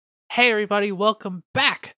Hey everybody, welcome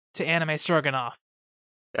back to Anime Stroganoff.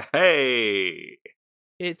 Hey!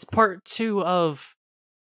 It's part 2 of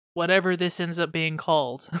whatever this ends up being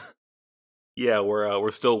called. Yeah, we're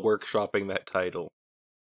still workshopping that title.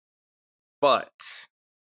 But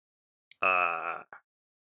uh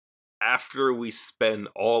after we spent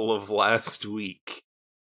all of last week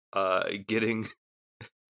getting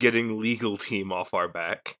legal team off our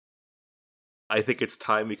back, I think it's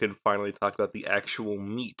time we can finally talk about the actual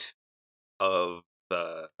meat of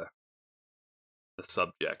the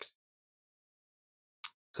subject.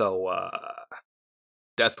 So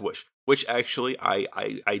Death Wish, which actually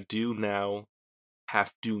I do now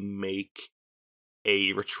have to make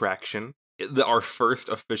a retraction. Our first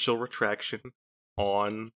official retraction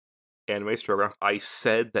on Anime Stroganoff. I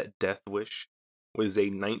said that Death Wish was a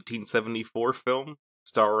 1974 film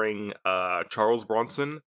starring Charles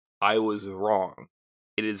Bronson. I was wrong.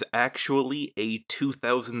 It is actually a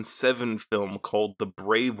 2007 film called The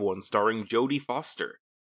Brave One starring Jodie Foster.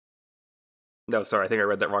 No, sorry, I think I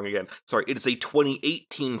read that wrong again. Sorry, it is a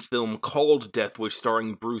 2018 film called Death Wish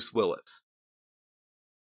starring Bruce Willis.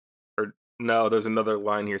 No, there's another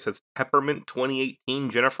line here. It says Peppermint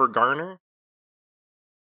 2018 Jennifer Garner.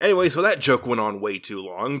 Anyway, so that joke went on way too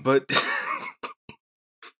long, but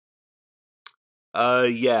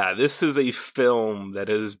yeah, this is a film that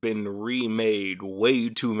has been remade way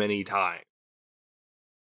too many times.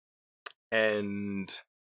 And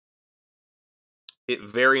it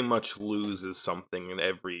very much loses something in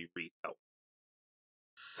every retell.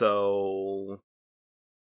 So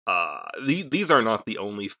these are not the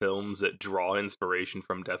only films that draw inspiration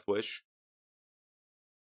from Death Wish,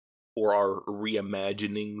 or are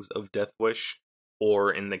reimaginings of Death Wish,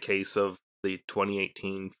 or in the case of the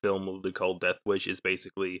 2018 film movie called Death Wish, is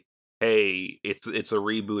basically, hey, it's a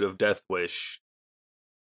reboot of Death Wish.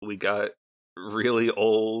 We got really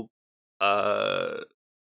old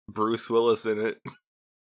Bruce Willis in it.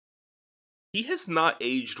 He has not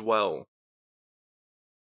aged well.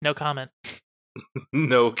 No comment.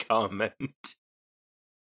 No comment.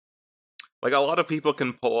 Like, a lot of people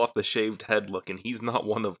can pull off the shaved head look, and he's not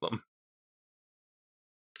one of them.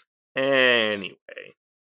 Anyway.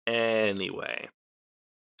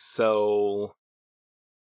 So,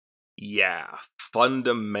 yeah,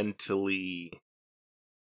 fundamentally,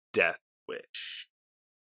 Death Wish.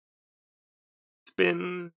 It's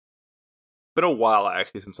been a while,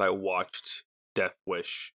 actually, since I watched Death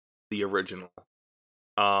Wish, the original.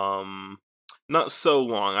 Not so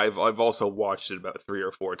long. I've also watched it about 3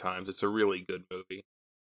 or 4 times. It's a really good movie.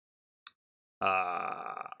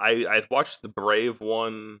 I've watched the Brave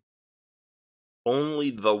one only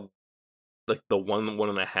the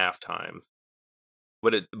 1.5 times,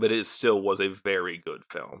 but it still was a very good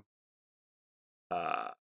film.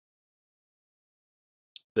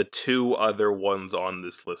 The 2 other ones on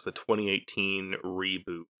this list, the 2018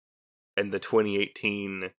 reboot and the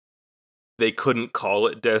 2018, they couldn't call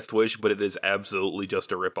it Death Wish, but it is absolutely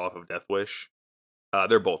just a ripoff of Death Wish.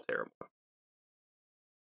 They're both terrible.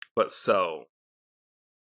 But so,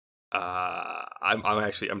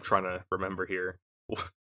 I'm trying to remember here.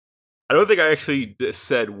 I don't think I actually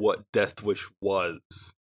said what Death Wish was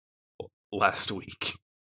last week.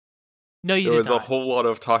 No, you There did was not. a whole lot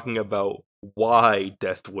of talking about why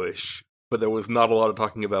Death Wish, but there was not a lot of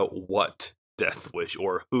talking about what Death Wish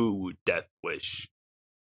or who Death Wish.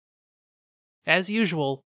 As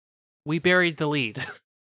usual, we buried the lead.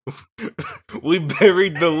 We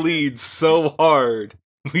buried the lead so hard.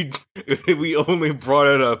 We only brought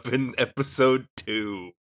it up in episode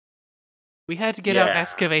 2. We had to get out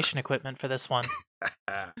excavation equipment for this one.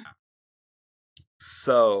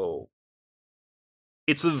 So,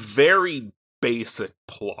 it's a very basic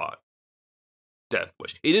plot, Death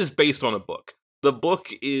Wish. It is based on a book. The book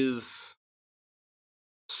is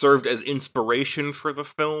served as inspiration for the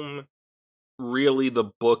film. Really,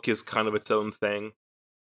 the book is kind of its own thing.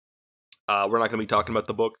 We're not going to be talking about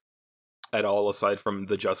the book at all, aside from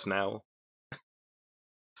the just now.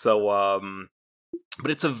 So,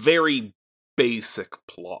 but it's a very basic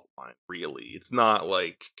plot line, really. It's not,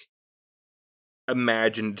 like,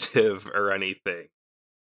 imaginative or anything.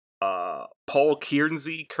 Paul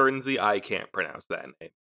Kearnsey, I can't pronounce that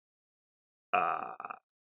name.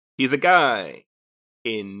 He's a guy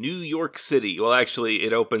in New York City. Well, actually,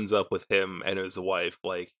 it opens up with him and his wife,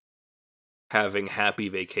 like, having happy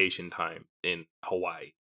vacation time in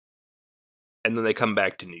Hawaii. And then they come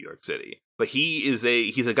back to New York City. But he's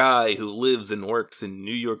a guy who lives and works in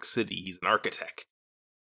New York City. He's an architect.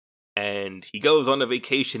 And he goes on a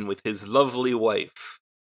vacation with his lovely wife.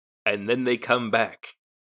 And then they come back.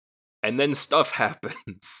 And then stuff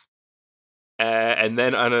happens. And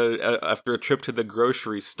then after a trip to the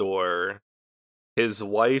grocery store, his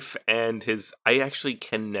wife and I actually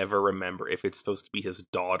can never remember if it's supposed to be his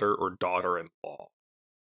daughter or daughter-in-law.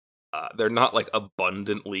 They're not like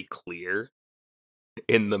abundantly clear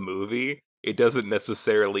in the movie. It doesn't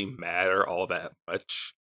necessarily matter all that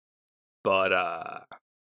much. But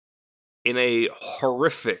in a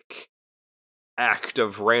horrific act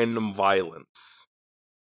of random violence,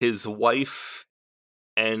 his wife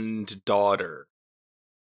and daughter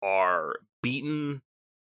are beaten,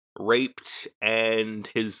 raped, and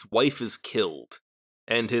his wife is killed,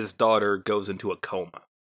 and his daughter goes into a coma.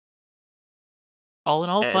 All in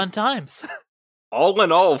all, fun times. All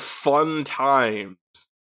in all, fun times.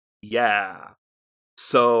 Yeah.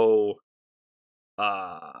 So,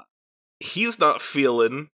 he's not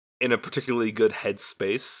feeling in a particularly good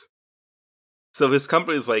headspace. So his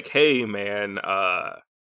company's like, hey man,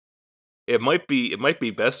 it might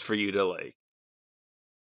be best for you to like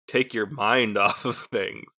take your mind off of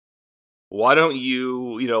things. Why don't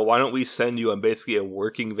we send you on basically a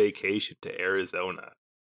working vacation to Arizona?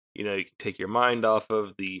 You can take your mind off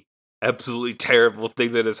of the absolutely terrible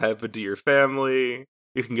thing that has happened to your family.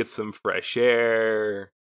 You can get some fresh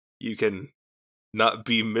air. You can not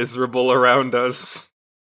be miserable around us.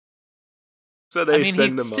 So they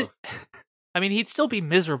send him off. I mean, he'd still be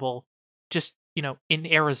miserable, just, in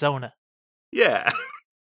Arizona. Yeah.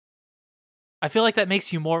 I feel like that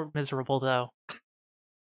makes you more miserable, though.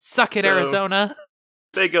 Suck it, Arizona.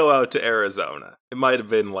 They go out to Arizona. It might have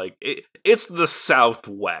been like, it's the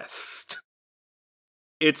Southwest.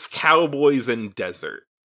 It's cowboys and desert.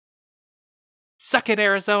 Suck it,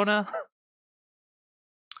 Arizona.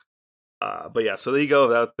 But yeah, so they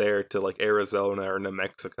go out there to like Arizona or New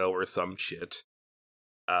Mexico or some shit.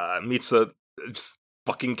 Meets a just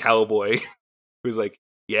fucking cowboy who's like,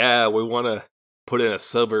 yeah, we want to put in a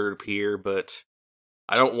suburb here, but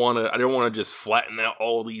I don't want to just flatten out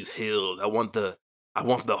all these hills. I want the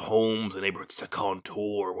homes and neighborhoods to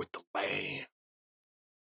contour with the land.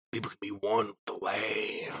 People can be one with the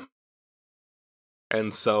land.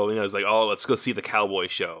 And so, it's like, oh, let's go see the cowboy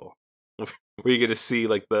show. We get to see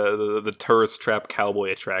like the tourist trap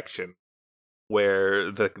cowboy attraction,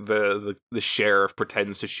 where the sheriff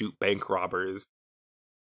pretends to shoot bank robbers,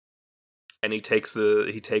 and he takes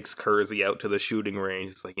Kersey out to the shooting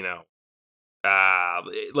range. It's like,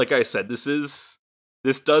 like I said,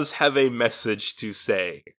 this does have a message to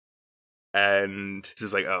say, and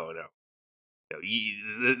she's like, oh no,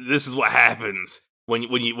 this is what happens when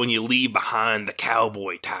you leave behind the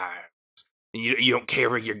cowboy times, and you don't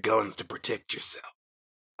carry your guns to protect yourself.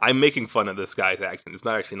 I'm making fun of this guy's accent. It's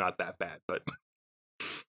actually not that bad, but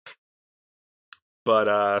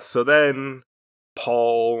so then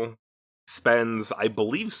Paul spends, I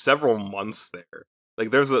believe, several months there.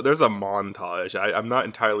 Like there's a montage. I'm not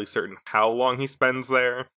entirely certain how long he spends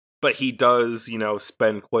there, but he does,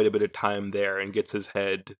 spend quite a bit of time there and gets his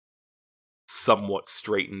head somewhat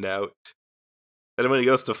straightened out. And when he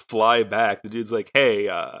goes to fly back, the dude's like, "Hey,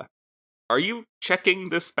 are you checking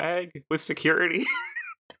this bag with security?"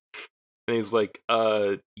 And he's like,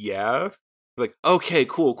 yeah. Like, okay,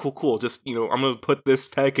 cool. Just, I'm gonna put this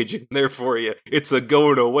package in there for you. It's a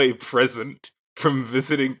going away present from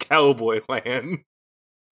visiting Cowboy Land.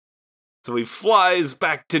 So he flies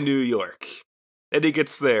back to New York. And he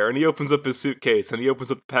gets there, and he opens up his suitcase, and he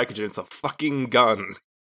opens up the package, and it's a fucking gun.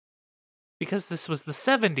 Because this was the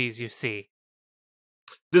 70s, you see.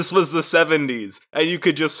 This was the 70s, and you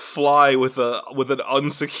could just fly with an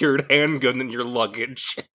unsecured handgun in your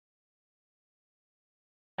luggage.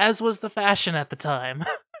 As was the fashion at the time.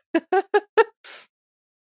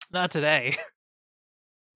 Not today.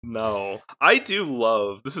 No. I do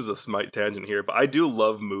love, this is a slight tangent here, but I do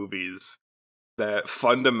love movies that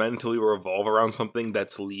fundamentally revolve around something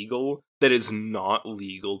that's legal that is not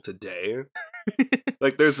legal today.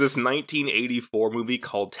 Like there's this 1984 movie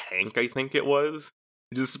called Tank, I think it was.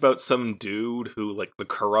 It's just about some dude who, like, the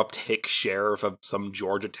corrupt hick sheriff of some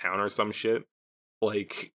Georgia town or some shit,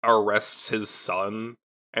 like, arrests his son.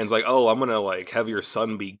 And it's like, oh, I'm gonna, like, have your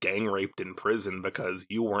son be gang raped in prison because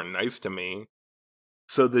you weren't nice to me.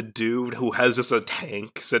 So the dude who has just a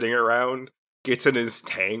tank sitting around gets in his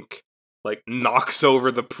tank, like, knocks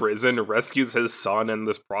over the prison, rescues his son and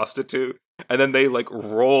this prostitute, and then they, like,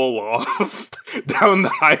 roll off down the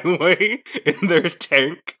highway in their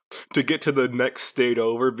tank to get to the next state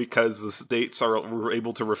over because the states were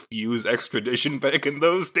able to refuse extradition back in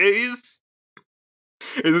those days.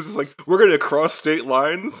 And it's just like, we're gonna cross state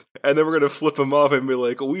lines, and then we're gonna flip them off and be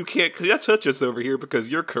like, well, you can't touch us over here because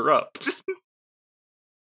you're corrupt.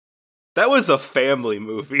 That was a family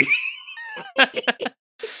movie.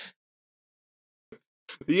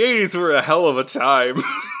 The 80s were a hell of a time.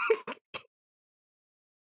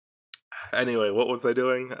 Anyway, what was I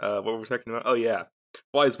doing? What were we talking about? Oh, yeah.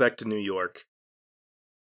 Flies back to New York.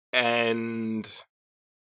 And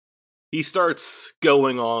he starts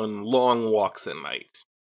going on long walks at night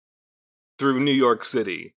through New York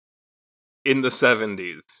City in the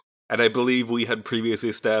 70s. And I believe we had previously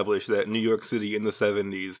established that New York City in the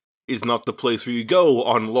 70s is not the place where you go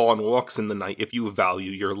on long walks in the night if you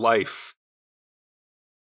value your life.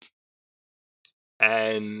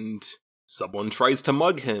 And someone tries to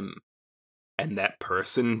mug him, and that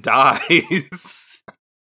person dies.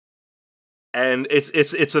 And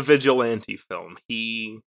it's a vigilante film.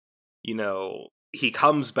 He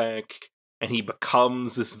comes back and he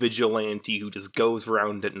becomes this vigilante who just goes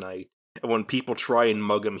around at night. And when people try and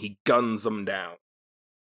mug him, he guns them down.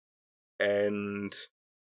 And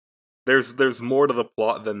there's more to the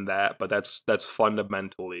plot than that, but that's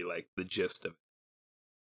fundamentally like the gist of it.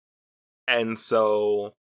 And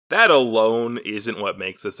so that alone isn't what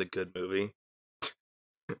makes this a good movie.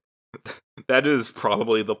 That is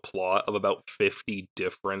probably the plot of about 50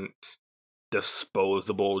 different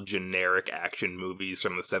disposable generic action movies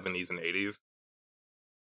from the 70s and 80s.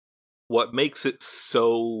 What makes it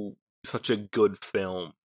such a good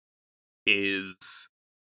film is,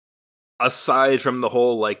 aside from the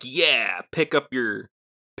whole like, yeah, pick up your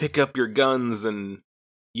guns and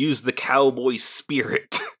use the cowboy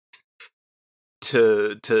spirit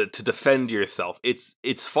to defend yourself.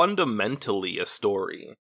 It's fundamentally a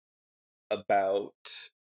story about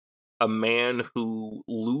a man who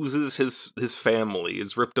loses his family,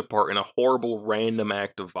 is ripped apart in a horrible random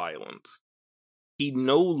act of violence. He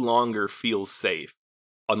no longer feels safe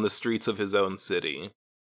on the streets of his own city.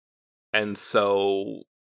 And so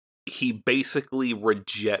he basically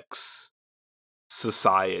rejects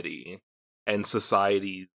society and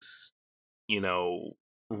society's,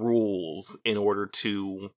 rules in order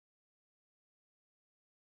to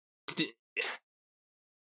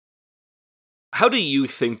How do you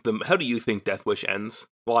think Death Wish ends,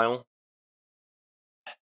 Lyle?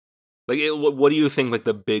 Like, what do you think like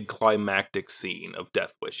the big climactic scene of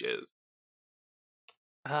Death Wish is?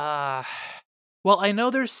 Well, I know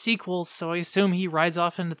there's sequels, so I assume he rides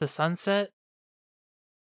off into the sunset.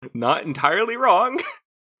 Not entirely wrong,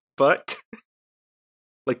 but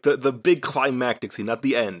like the big climactic scene, not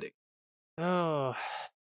the ending. Oh.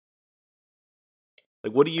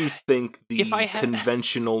 Like, what do you think the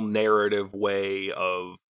conventional narrative way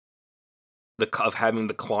of having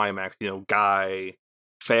the climax? Guy,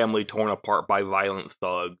 family torn apart by violent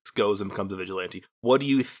thugs, goes and becomes a vigilante. What do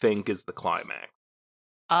you think is the climax?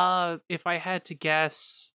 If I had to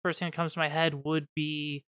guess, first thing that comes to my head would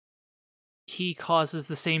be he causes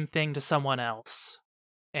the same thing to someone else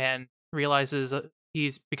and realizes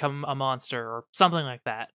he's become a monster or something like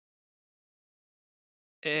that.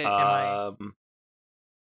 How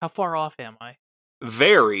far off am I?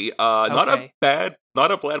 Very. Okay. Not a bad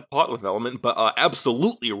plot development, but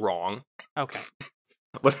absolutely wrong. Okay.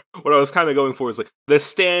 But what I was kind of going for is like the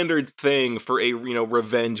standard thing for a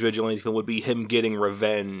revenge vigilante film would be him getting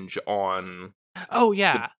revenge on. Oh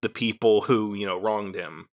yeah. The people who wronged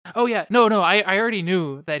him. Oh yeah. No. I already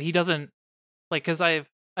knew that he doesn't because I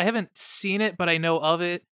haven't seen it, but I know of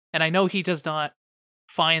it, and I know he does not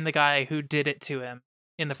find the guy who did it to him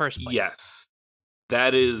in the first place. Yes.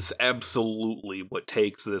 That is absolutely what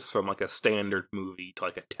takes this from like a standard movie to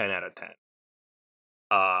like a 10 out of 10.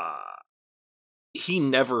 He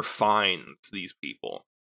never finds these people.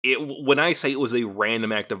 When I say it was a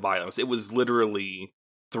random act of violence, it was literally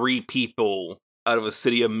 3 people out of a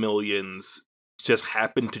city of millions just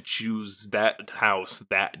happened to choose that house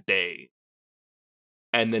that day.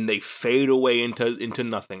 And then they fade away into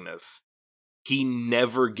nothingness. He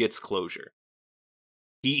never gets closure.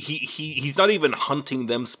 He's not even hunting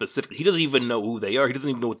them specifically. He doesn't even know who they are. He doesn't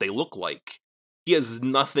even know what they look like. He has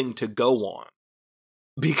nothing to go on.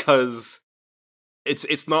 Because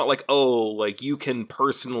it's not like, oh, like you can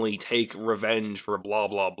personally take revenge for blah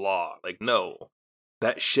blah blah. Like, no.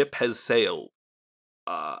 That ship has sailed.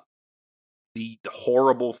 The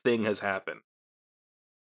horrible thing has happened.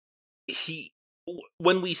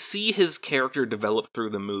 When we see his character develop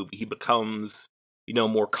through the movie, he becomes,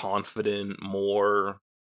 more confident, more,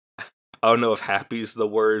 I don't know if happy is the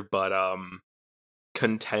word, but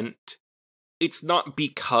content. It's not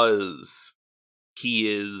because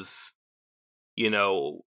he is,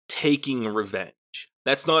 taking revenge.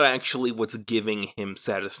 That's not actually what's giving him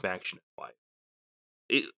satisfaction in life.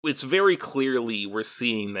 It's very clearly we're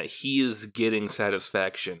seeing that he is getting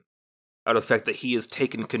satisfaction out of the fact that he has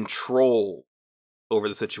taken control over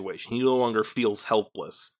the situation. He no longer feels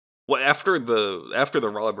helpless. well, after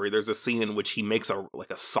the robbery, there's a scene in which he makes a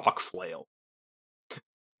sock flail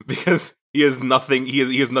because he has nothing.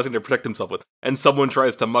 He has nothing to protect himself with, and someone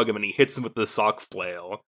tries to mug him, and he hits him with the sock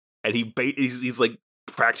flail, and he's like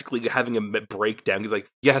practically having a breakdown. He's like,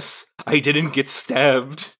 "Yes, I didn't get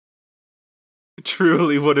stabbed.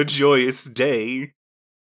 Truly, what a joyous day."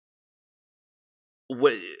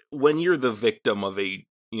 When you're the victim of a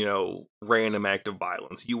random act of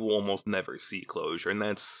violence, you will almost never see closure, and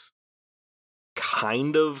that's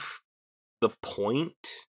kind of the point.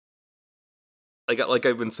 Like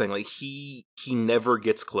I've been saying, like he never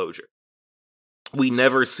gets closure. We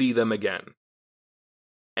never see them again.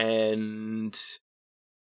 And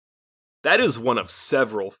that is one of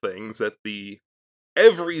several things that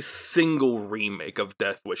every single remake of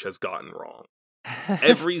Death Wish has gotten wrong.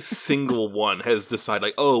 Every single one has decided,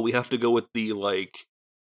 like, oh, we have to go with the, like,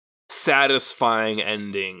 satisfying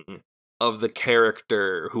ending of the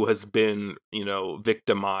character who has been,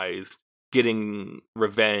 victimized, getting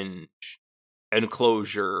revenge and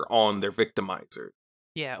closure on their victimizer.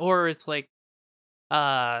 Yeah, or it's like,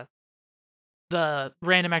 the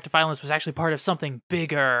random act of violence was actually part of something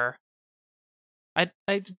bigger. I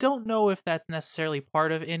don't know if that's necessarily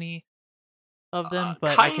part of any of them,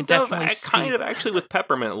 but I can definitely see. Kind of actually with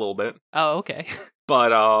Peppermint a little bit. Oh, okay.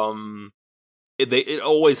 But it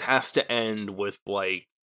always has to end with like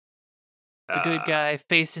the good guy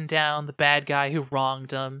facing down the bad guy who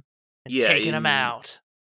wronged him and taking him out.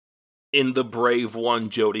 In the Brave one,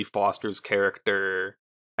 Jodie Foster's character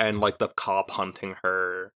and like the cop hunting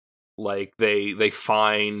her, like they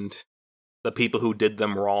find the people who did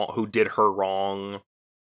her wrong,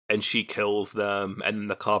 and she kills them, and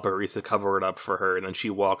the cop agrees to cover it up for her, and then she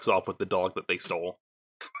walks off with the dog that they stole.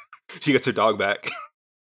 She gets her dog back.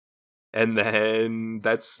 And then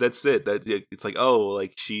that's it. It's like, oh,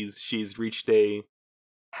 like she's reached a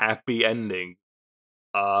happy ending.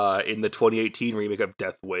 In the 2018 remake of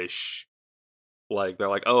Death Wish, like they're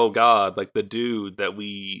like, oh god, like the dude that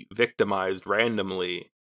we victimized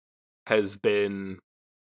randomly has been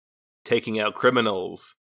taking out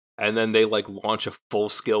criminals. And then they, like, launch a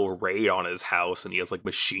full-scale raid on his house, and he has, like,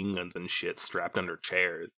 machine guns and shit strapped under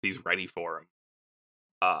chairs. He's ready for him.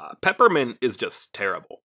 Peppermint is just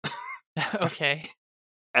terrible. Okay.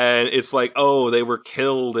 And it's like, oh, they were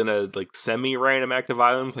killed in a, like, semi-random act of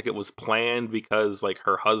violence. Like, it was planned because, like,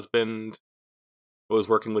 her husband was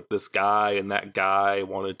working with this guy, and that guy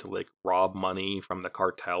wanted to, like, rob money from the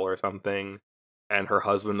cartel or something. And her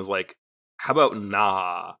husband was like, how about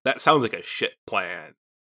nah? That sounds like a shit plan.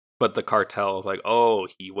 But the cartel is like, oh,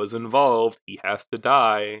 he was involved. He has to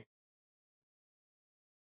die.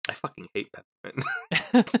 I fucking hate Peppermint.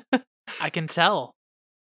 I can tell.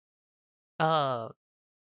 But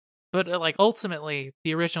like ultimately,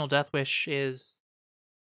 the original Death Wish is,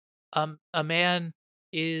 a man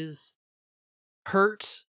is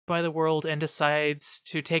hurt by the world and decides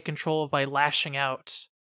to take control by lashing out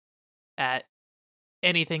at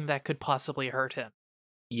anything that could possibly hurt him.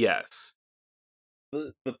 Yes.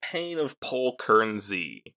 The pain of Paul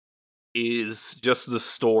Kearnsey is just the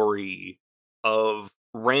story of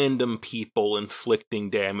random people inflicting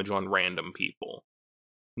damage on random people.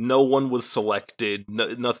 No one was selected,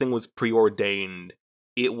 nothing was preordained.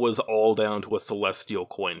 It was all down to a celestial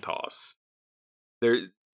coin toss.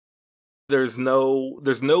 There's no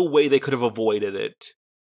way they could have avoided it.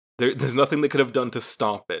 There's nothing they could have done to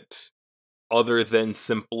stop it, other than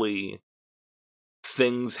simply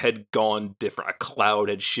things had gone different. A cloud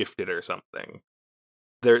had shifted or something.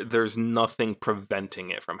 There's nothing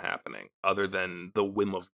preventing it from happening other than the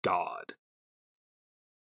whim of God.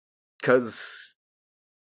 Because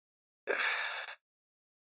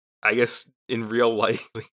I guess in real life,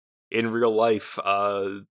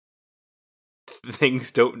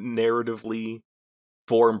 things don't narratively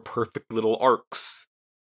form perfect little arcs.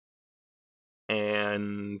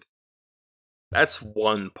 And that's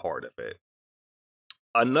one part of it.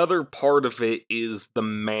 Another part of it is the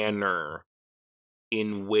manner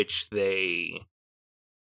in which they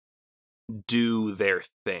do their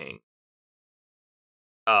thing.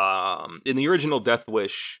 In the original Death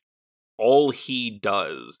Wish, all he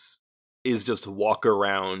does is just walk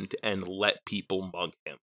around and let people mug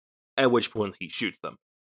him, at which point he shoots them.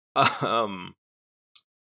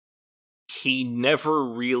 He never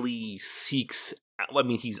really seeks. I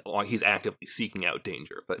mean, he's actively seeking out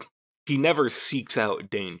danger, but he never seeks out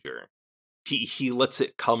danger. He lets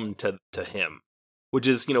it come to him, which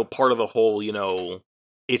is, part of the whole,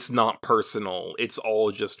 it's not personal. It's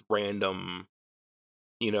all just random,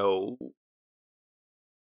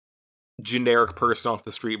 generic person off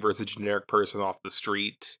the street versus generic person off the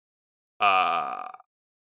street.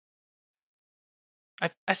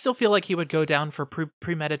 I still feel like he would go down for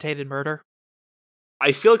premeditated murder.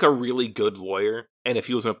 I feel like a really good lawyer, and if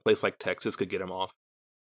he was in a place like Texas, could get him off.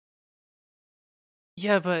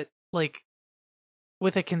 Yeah, but like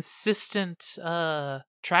with a consistent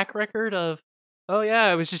track record of, oh yeah,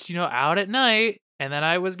 I was just, out at night and then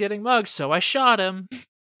I was getting mugged, so I shot him.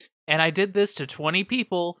 And I did this to 20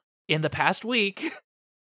 people in the past week.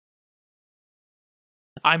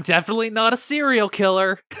 I'm definitely not a serial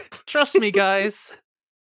killer. Trust me, guys.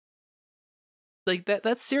 Like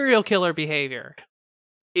that's serial killer behavior.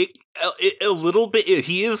 It a little bit.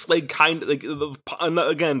 He is like kind of like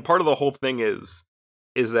again. Part of the whole thing is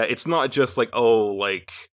that it's not just like, oh,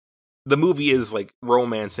 like the movie is like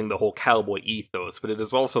romancing the whole cowboy ethos, but it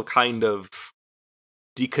is also kind of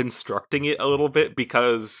deconstructing it a little bit,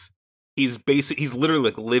 because he's literally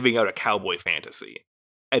like living out a cowboy fantasy,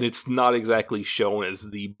 and it's not exactly shown as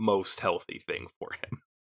the most healthy thing for him.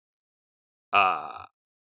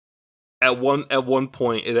 At one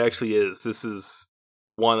point, it actually is. This is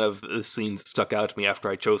one of the scenes that stuck out to me after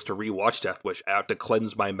I chose to rewatch Death Wish out to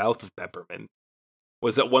cleanse my mouth of peppermint.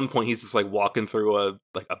 Was at one point he's just like walking through a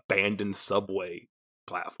like abandoned subway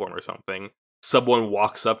platform or something. Someone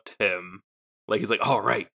walks up to him, like he's like, "All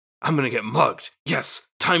right, I'm gonna get mugged. Yes,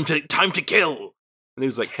 time to kill." And he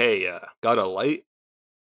was like, "Hey, got a light?"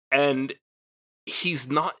 And he's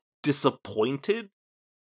not disappointed.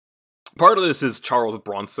 Part of this is Charles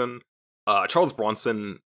Bronson. Charles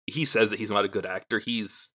Bronson, he says that he's not a good actor.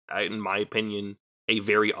 He's, in my opinion, a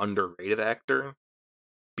very underrated actor,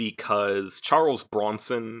 because Charles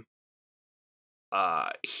Bronson,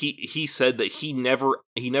 he said that he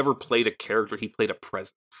never played a character, he played a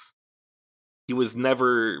presence. He was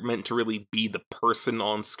never meant to really be the person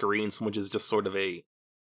on screen so much as just sort of a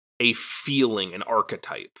feeling, an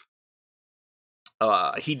archetype.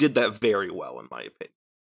 He did that very well, in my opinion.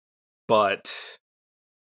 But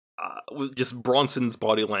just Bronson's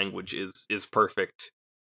body language is perfect.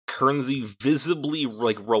 Kernsey visibly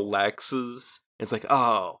like relaxes. It's like,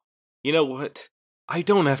 oh, you know what? I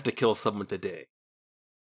don't have to kill someone today.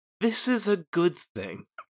 This is a good thing.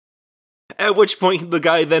 At which point, the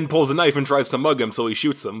guy then pulls a knife and tries to mug him, so he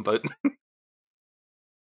shoots him, but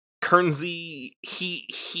Kernsey,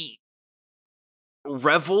 he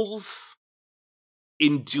revels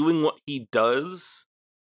in doing what he does,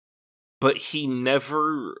 but he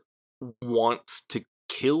never wants to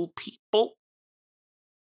kill people.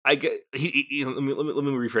 Let me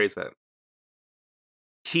rephrase that.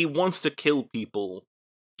 He wants to kill people.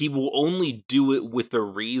 He will only do it with a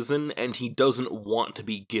reason, and he doesn't want to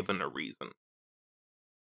be given a reason.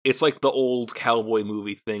 It's like the old cowboy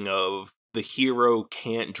movie thing of the hero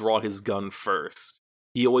can't draw his gun first.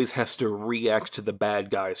 He always has to react to the bad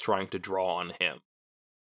guys trying to draw on him.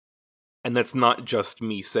 And that's not just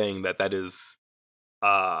me saying that. That is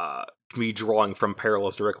me drawing from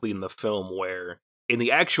parallels directly in the film, where in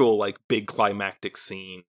the actual like big climactic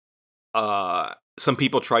scene, some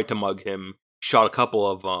people tried to mug him, shot a couple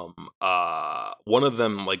of them. One of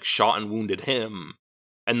them like shot and wounded him,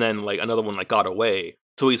 and then like another one like got away.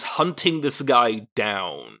 So he's hunting this guy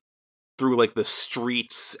down through like the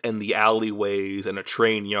streets and the alleyways and a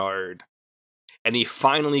train yard, and he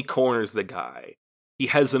finally corners the guy. He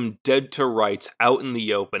has him dead to rights out in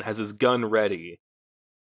the open, has his gun ready,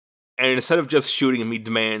 and instead of just shooting him, he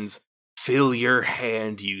demands, "Fill your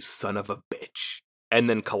hand, you son of a bitch," and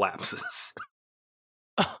then collapses.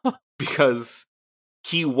 Because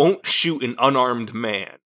he won't shoot an unarmed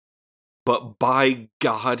man, but by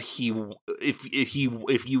God,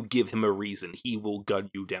 if you give him a reason, he will gun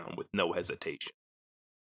you down with no hesitation.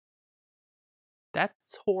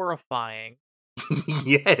 That's horrifying.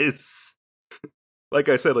 Yes. Like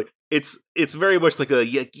I said, like it's very much like a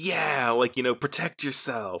yeah, like, you know, protect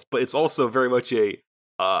yourself, but it's also very much a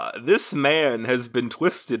this man has been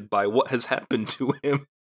twisted by what has happened to him.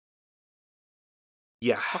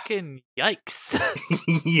 Yeah. Fucking yikes.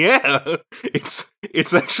 Yeah.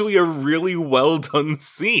 It's actually a really well done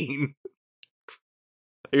scene.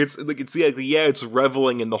 It's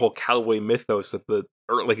reveling in the whole cowboy mythos that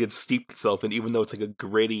it's steeped itself in, even though it's like a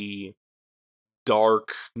gritty,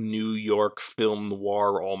 dark New York film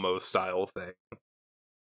noir almost style thing.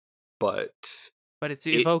 But it's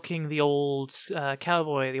evoking the old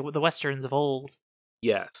cowboy, the westerns of old.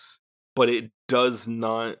 Yes, but it does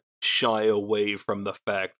not shy away from the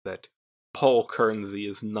fact that Paul Kernsey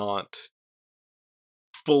is not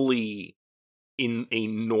fully in a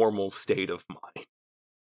normal state of mind.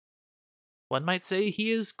 One might say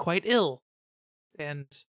he is quite ill, and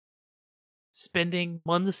spending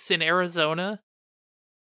months in Arizona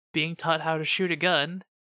being taught how to shoot a gun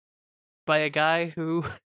by a guy who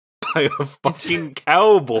by a fucking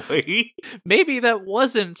cowboy. Maybe that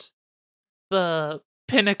wasn't the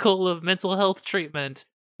pinnacle of mental health treatment.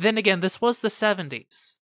 Then again, this was the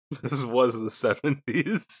 70s. This was the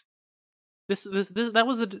 70s.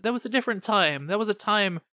 That was a different time. That was a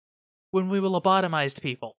time when we lobotomized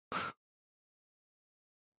people.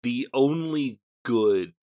 The only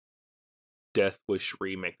good Death Wish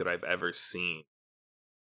remake that I've ever seen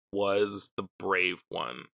was the Brave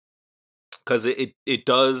one. Because it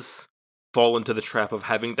does fall into the trap of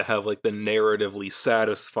having to have like the narratively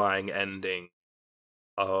satisfying ending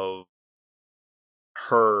of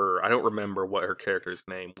her. I don't remember what her character's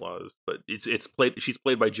name was, but she's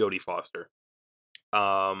played by Jodie Foster.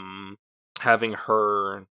 Having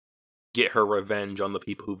her get her revenge on the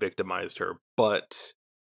people who victimized her, but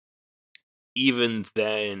even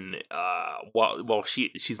then, while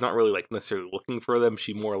she's not really like necessarily looking for them,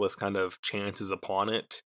 she more or less kind of chances upon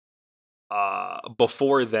it.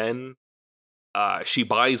 Before then, she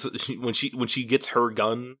buys when she gets her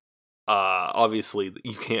gun. Obviously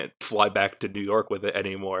you can't fly back to New York with it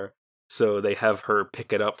anymore, so they have her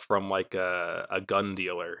pick it up from like a gun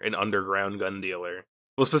dealer, an underground gun dealer.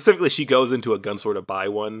 Well, specifically, she goes into a gun store to buy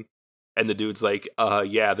one, and the dude's like,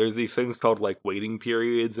 yeah, there's these things called like waiting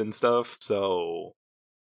periods and stuff, so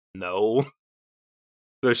no.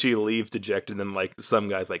 So she leaves dejected, and like some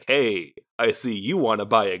guy's like, hey, I see you want to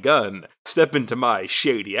buy a gun. Step into my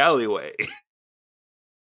shady alleyway.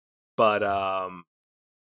 But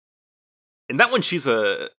in that one, she's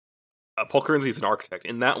Paul Kearsley's an architect.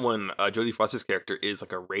 In that one, Jodie Foster's character is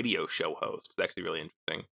like a radio show host. It's actually really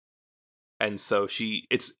interesting. And so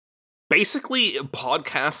it's basically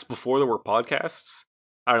podcasts before there were podcasts.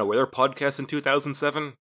 I don't know, were there podcasts in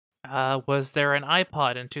 2007? Was there an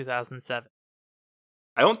iPod in 2007?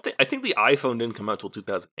 I think the iPhone didn't come out till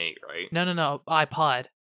 2008, right? No, iPod.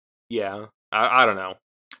 Yeah, I don't know.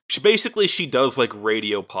 She does like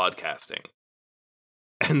radio podcasting.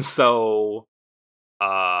 And so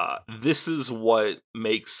this is what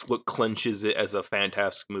clinches it as a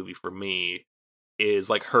fantastic movie for me, is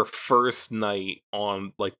like her first night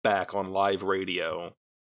on like back on live radio.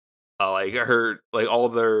 Like her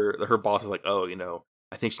boss is like, oh,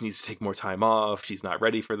 I think she needs to take more time off. She's not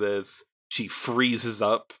ready for this. She freezes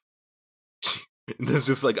up. There's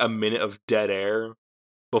just like a minute of dead air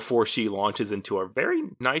before she launches into a very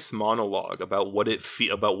nice monologue about what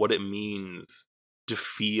it means to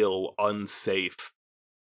feel unsafe.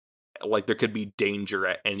 Like there could be danger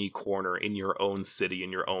at any corner in your own city,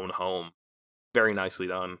 in your own home. Very nicely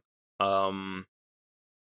done.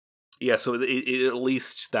 Yeah, so it at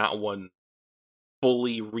least that one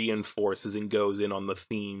fully reinforces and goes in on the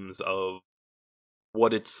themes of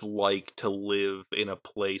what it's like to live in a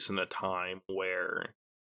place and a time where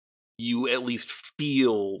you at least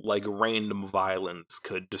feel like random violence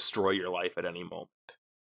could destroy your life at any moment.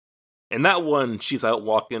 In that one, she's out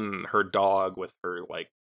walking her dog with her like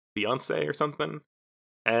fiance or something,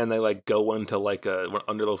 and they like go into like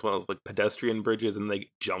under those one of those like pedestrian bridges, and they get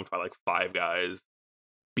jumped by like 5 guys,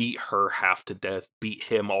 beat her half to death, beat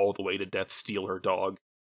him all the way to death, steal her dog.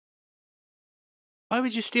 Why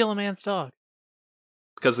would you steal a man's dog?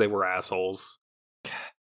 Because they were assholes.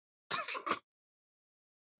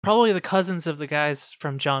 Probably the cousins of the guys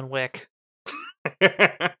from John Wick.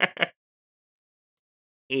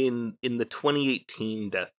 In the 2018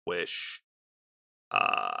 Death Wish,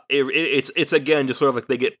 it's again just sort of like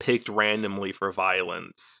they get picked randomly for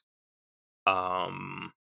violence.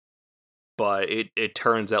 But it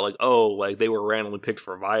turns out like, oh, like they were randomly picked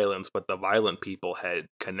for violence, but the violent people had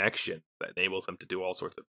connection that enables them to do all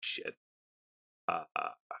sorts of shit.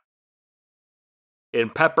 In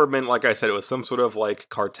Peppermint, like I said, it was some sort of like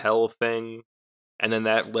cartel thing, and then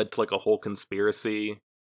that led to like a whole conspiracy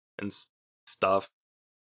and stuff.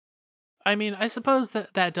 I mean, I suppose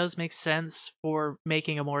that does make sense for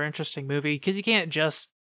making a more interesting movie, because you can't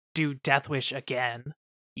just do Death Wish again.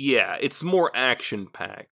 Yeah, it's more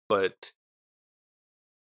action-packed, but...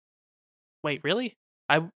 Wait, really?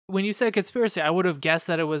 When you said conspiracy, I would have guessed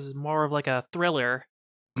that it was more of like a thriller.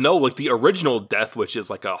 No, like the original Death Wish is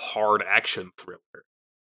like a hard action thriller.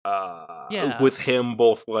 Yeah. With him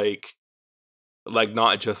both like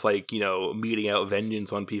not just like, meting out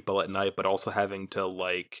vengeance on people at night, but also having to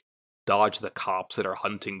like dodge the cops that are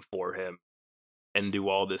hunting for him and do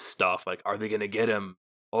all this stuff. Like, are they gonna get him?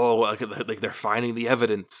 Oh, like they're finding the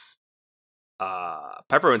evidence.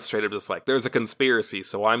 Peppermint straight up just like, there's a conspiracy,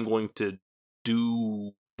 so I'm going to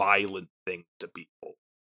do violent things to people.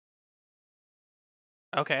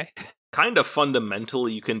 Okay. Kind of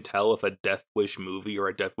fundamentally, you can tell if a Death Wish movie or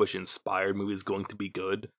a Death Wish inspired movie is going to be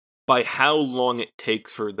good by how long it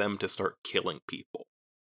takes for them to start killing people.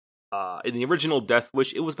 In the original Death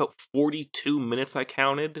Wish, it was about 42 minutes I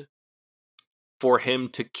counted for him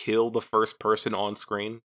to kill the first person on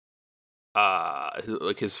screen.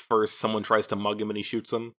 Like his first, someone tries to mug him and he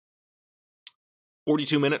shoots him.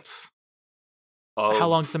 42 minutes. How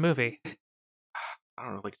long's the movie? I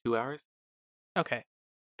don't know, like 2 hours? Okay,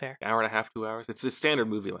 fair. Hour and a half, 2 hours. It's a standard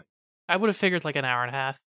movie length. I would have figured like an hour and a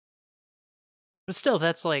half. But still,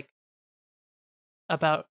 that's like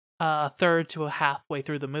about a third to a halfway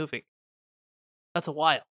through the movie. That's a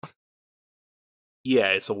while. Yeah,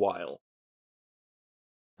 it's a while.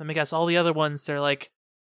 Let me guess, all the other ones, they're like,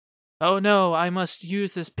 oh no, I must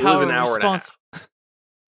use this power. It was an hour and a half.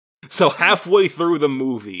 So halfway through the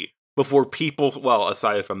movie, before people, well,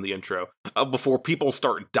 aside from the intro, before people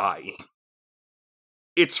start dying,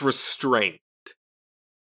 it's restrained.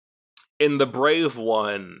 In the Brave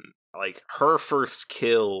one, like, her first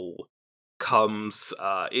kill comes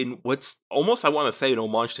in what's almost, I want to say, an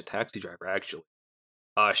homage to Taxi Driver, actually.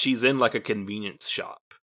 She's in, like, a convenience shop.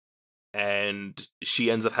 And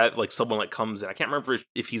she ends up having, like, someone, like, comes in. I can't remember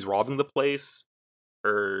if he's robbing the place.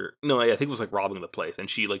 Or, no, I think it was, like, robbing the place. And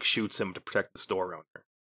she, like, shoots him to protect the store owner.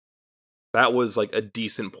 That was, like, a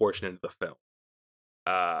decent portion of the film.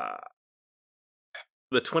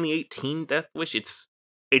 The 2018 Death Wish,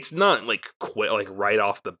 it's not, like, right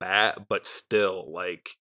off the bat, but still,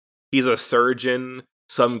 like, he's a surgeon,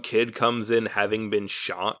 some kid comes in having been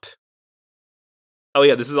shot. Oh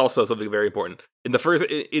yeah, this is also something very important. In the first,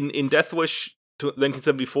 in Death Wish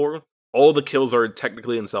 1974, all the kills are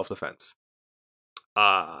technically in self-defense.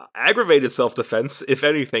 Aggravated self-defense, if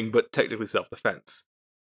anything, but technically self-defense.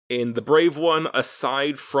 In the Brave one,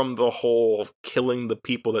 aside from the whole killing the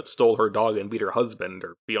people that stole her dog and beat her husband,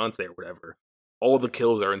 or fiancé, or whatever, all the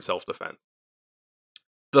kills are in self-defense.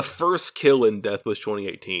 The first kill in Death Wish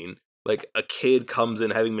 2018, like, a kid comes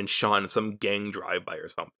in having been shot in some gang drive-by or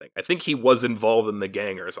something. I think he was involved in the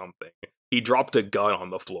gang or something. He dropped a gun on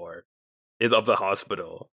the floor of the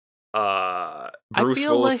hospital. Bruce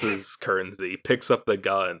Willis's currency picks up the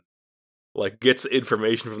gun, like, gets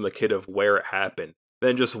information from the kid of where it happened,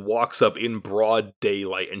 then just walks up in broad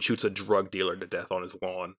daylight and shoots a drug dealer to death on his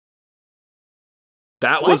lawn.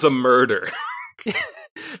 That was a murder.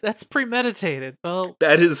 That's premeditated. Well,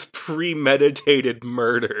 that is premeditated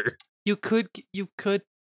murder. You could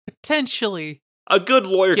potentially. A good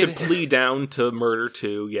lawyer could plea down to murder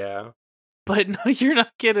too, yeah. But no, you're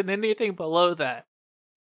not getting anything below that.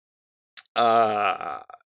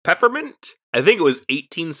 Peppermint? I think it was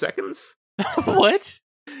 18 seconds. What?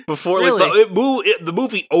 Before, really? Like, the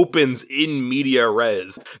movie opens in media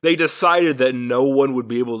res. They decided that no one would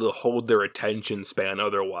be able to hold their attention span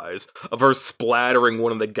otherwise, of her splattering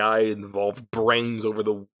one of the guys involved brains over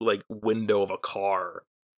the, like, window of a car.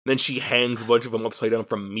 Then she hangs a bunch of them upside down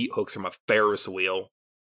from meat hooks from a Ferris wheel.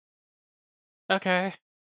 Okay.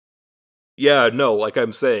 Yeah, no, like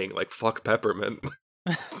I'm saying, like, fuck Peppermint.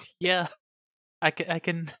 Yeah. I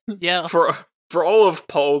can, yeah. For all of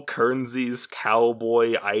Paul Kearnsey's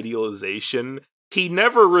cowboy idealization, he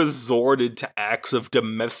never resorted to acts of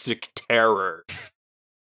domestic terror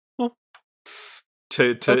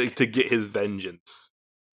to get his vengeance.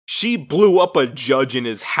 She blew up a judge in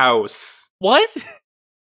his house. What?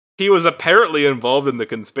 He was apparently involved in the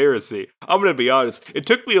conspiracy. I'm gonna be honest, it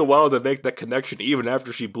took me a while to make that connection even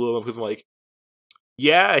after she blew him up, because I'm like,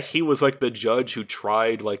 yeah, he was, like, the judge who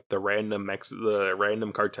tried, like, the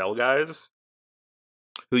random cartel guys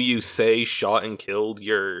who you say shot and killed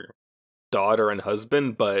your daughter and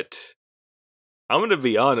husband, but I'm gonna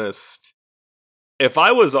be honest, if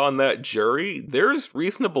I was on that jury, there's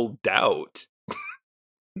reasonable doubt.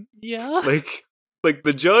 Yeah. Like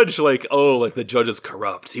the judge, like, oh, like, the judge is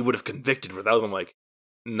corrupt, he would have convicted without him. Like,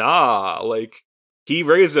 nah, like, he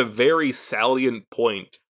raised a very salient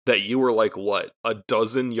point that you were, like, what, a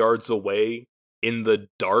dozen yards away in the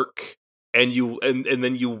dark, and you and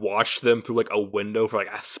then you watched them through, like, a window for,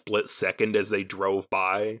 like, a split second as they drove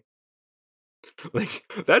by. Like,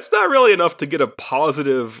 that's not really enough to get a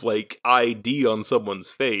positive, like, ID on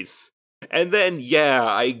someone's face. And then, yeah,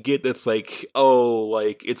 I get that's, like, oh,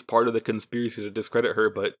 like, it's part of the conspiracy to discredit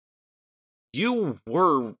her, but you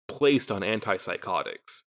were placed on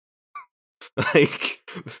antipsychotics.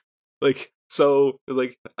 like, so,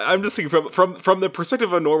 like, I'm just thinking from the perspective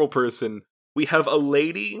of a normal person, we have a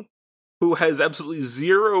lady who has absolutely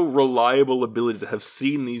zero reliable ability to have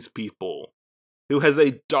seen these people, who has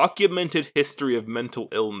a documented history of mental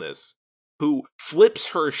illness, who flips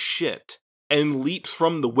her shit and leaps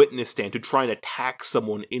from the witness stand to try and attack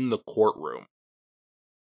someone in the courtroom.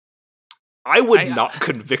 I would not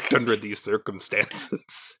convict under these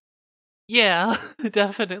circumstances. Yeah,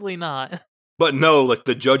 definitely not. But no, like,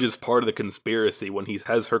 the judge is part of the conspiracy when he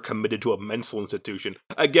has her committed to a mental institution.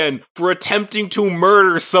 Again, for attempting to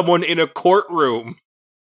murder someone in a courtroom.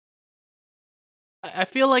 I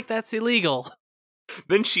feel like that's illegal.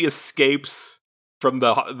 Then she escapes from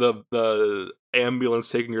the ambulance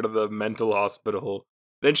taking her to the mental hospital.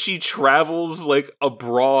 Then she travels, like,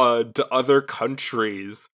 abroad to other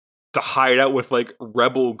countries to hide out with, like,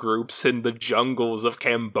 rebel groups in the jungles of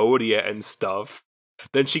Cambodia and stuff.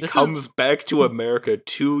 Then she comes back to America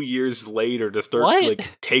 2 years later to start,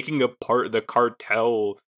 like, taking apart the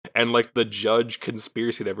cartel and, like, the judge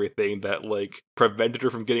conspiracy and everything that, like, prevented her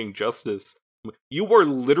from getting justice. You were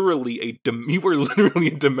literally a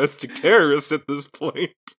domestic terrorist at this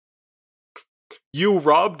point. You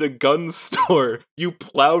robbed a gun store, you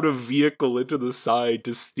plowed a vehicle into the side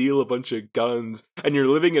to steal a bunch of guns, and you're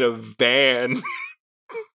living in a van.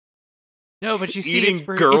 No, but you see, eating it's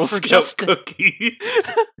for Girl Scout cookies.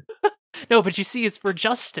 No, but you see, it's for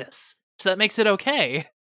justice, so that makes it okay.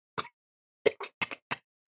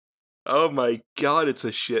 Oh my god, it's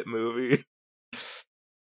a shit movie.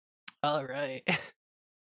 All right.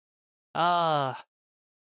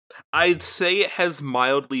 I'd say it has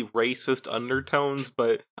mildly racist undertones,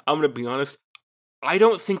 but I'm gonna be honest, I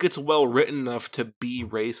don't think it's well written enough to be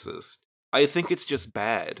racist. I think it's just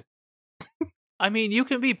bad. I mean, you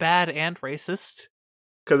can be bad and racist.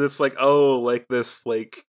 Because it's like, oh, like this,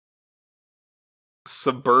 like,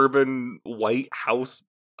 suburban white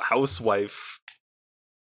housewife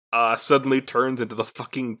suddenly turns into the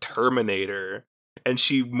fucking Terminator. And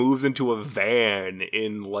she moves into a van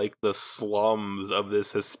in, like, the slums of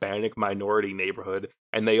this Hispanic minority neighborhood,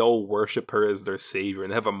 and they all worship her as their savior,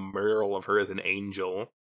 and they have a mural of her as an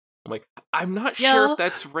angel. I'm like, I'm not sure if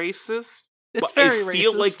that's racist. It's but very I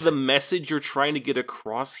feel racist. like the message you're trying to get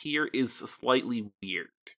across here is slightly weird.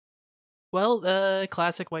 Well,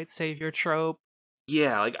 classic white savior trope.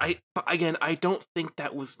 Yeah, like, I don't think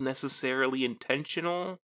that was necessarily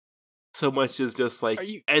intentional. So much as just like,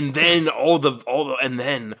 and then all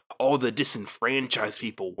the disenfranchised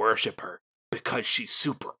people worship her because she's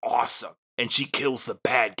super awesome and she kills the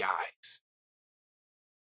bad guys.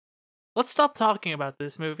 Let's stop talking about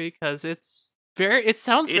this movie because it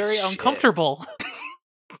sounds very shit. Uncomfortable.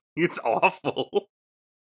 It's awful.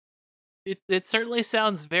 It certainly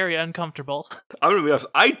sounds very uncomfortable. I'm gonna be honest,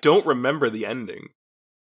 I don't remember the ending.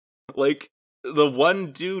 Like, the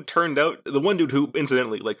one dude who,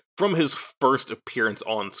 incidentally, like, from his first appearance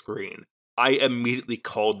on screen, I immediately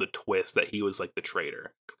called the twist that he was, like, the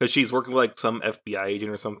traitor. Because she's working with, like, some FBI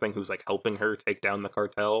agent or something who's, like, helping her take down the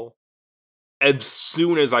cartel. As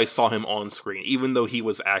soon as I saw him on screen, even though he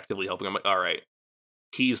was actively helping, I'm like, alright,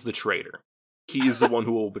 he's the traitor. He's the one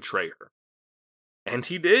who will betray her. And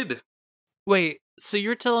he did. Wait, so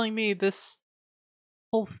you're telling me this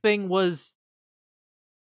whole thing was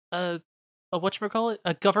a whatchamacallit?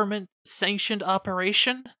 A government-sanctioned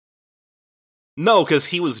operation? No, because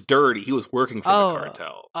he was dirty. He was working for the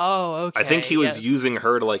cartel. Oh, okay. I think he was using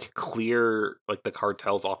her to, like, clear, like, the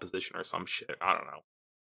cartel's opposition or some shit. I don't know.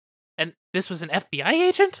 And this was an FBI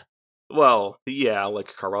agent? Well, yeah, like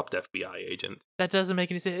a corrupt FBI agent. That doesn't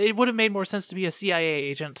make any sense. It would have made more sense to be a CIA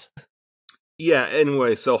agent. Yeah,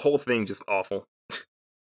 anyway, so whole thing just awful.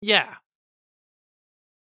 Yeah.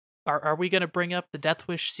 Are we gonna bring up the Death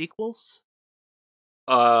Wish sequels?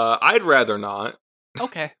 I'd rather not.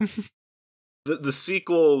 Okay. The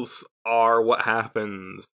sequels are what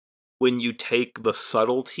happens when you take the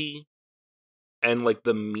subtlety and, like,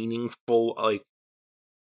 the meaningful, like,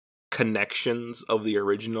 connections of the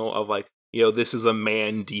original of, like, you know, this is a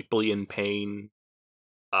man deeply in pain.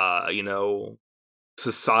 You know,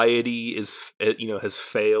 society has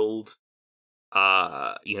failed.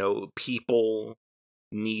 You know, people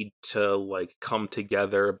need to, like, come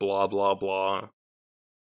together, blah blah blah.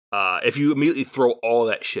 If you immediately throw all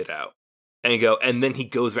that shit out and go, and then he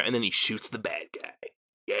goes around and then he shoots the bad guy.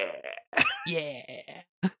 Yeah.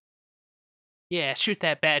 Yeah. Yeah, shoot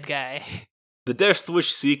that bad guy. The Death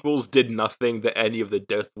Wish sequels did nothing that any of the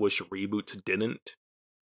Death Wish reboots didn't.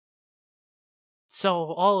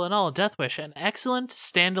 So, all in all, Death Wish, an excellent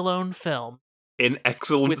standalone film. An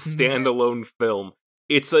excellent standalone film.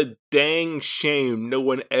 It's a dang shame no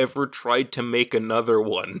one ever tried to make another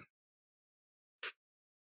one.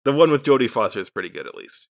 The one with Jodie Foster is pretty good, at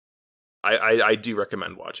least. I do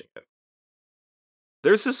recommend watching it.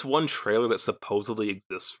 There's this one trailer that supposedly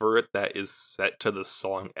exists for it that is set to the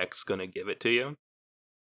song X Gonna Give It To You.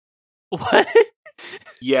 What?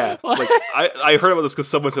 Yeah, What? like, I heard about this because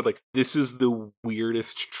someone said, like, this is the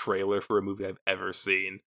weirdest trailer for a movie I've ever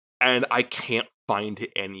seen, and I can't find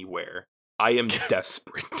it anywhere. I am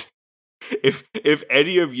desperate. if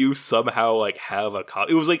any of you somehow like have a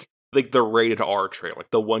copy, it was like the rated R trailer,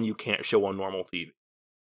 like the one you can't show on normal TV.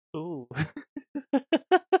 Ooh.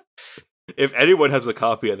 If anyone has a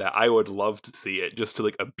copy of that, I would love to see it just to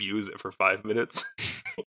like abuse it for 5 minutes.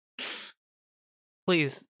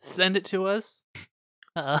 Please send it to us.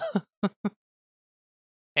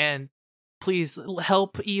 And please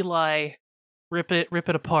help Eli rip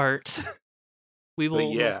it apart. We But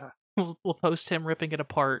will yeah. we'll post him ripping it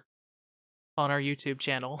apart on our YouTube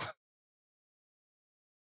channel.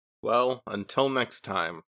 Well, until next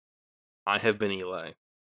time, I have been Eli.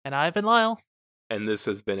 And I've been Lyle. And this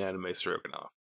has been Anime Stroganoff.